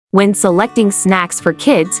When selecting snacks for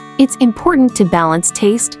kids, it's important to balance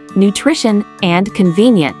taste, nutrition, and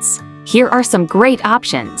convenience. Here are some great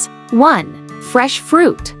options. 1. Fresh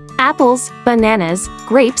fruit: apples, bananas,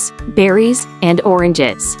 grapes, berries, and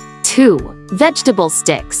oranges. 2. Vegetable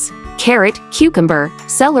sticks: carrot, cucumber,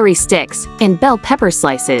 celery sticks, and bell pepper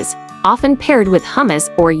slices, often paired with hummus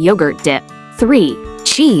or yogurt dip. 3.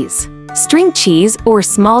 Cheese: string cheese or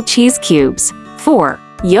small cheese cubes. 4.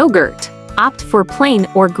 Yogurt: opt for plain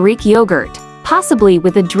or Greek yogurt, possibly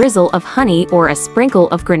with a drizzle of honey or a sprinkle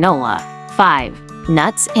of granola. 5.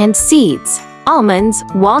 Nuts and seeds: almonds,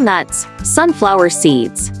 walnuts, sunflower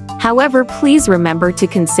seeds. However, please remember to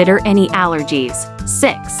consider any allergies.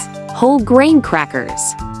 6. Whole grain crackers,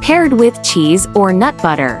 paired with cheese or nut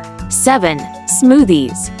butter. 7.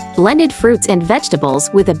 Smoothies: blended fruits and vegetables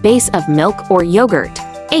with a base of milk or yogurt.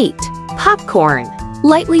 8. Popcorn: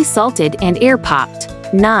 lightly salted and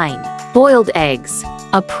air-popped. 9. Boiled eggs: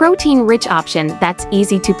 a protein-rich option that's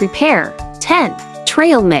easy to prepare. 10.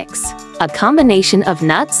 Trail mix: a combination of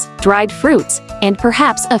nuts, dried fruits, and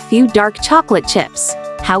perhaps a few dark chocolate chips.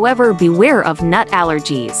 However, beware of nut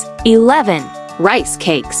allergies. 11. Rice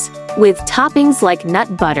cakes, with toppings like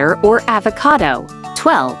nut butter or avocado.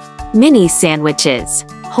 12. Mini sandwiches: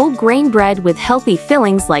 whole grain bread with healthy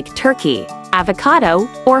fillings like turkey, avocado,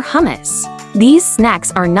 or hummus. These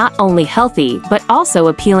snacks are not only healthy but also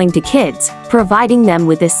appealing to kids, providing them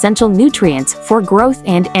with essential nutrients for growth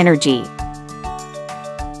and energy.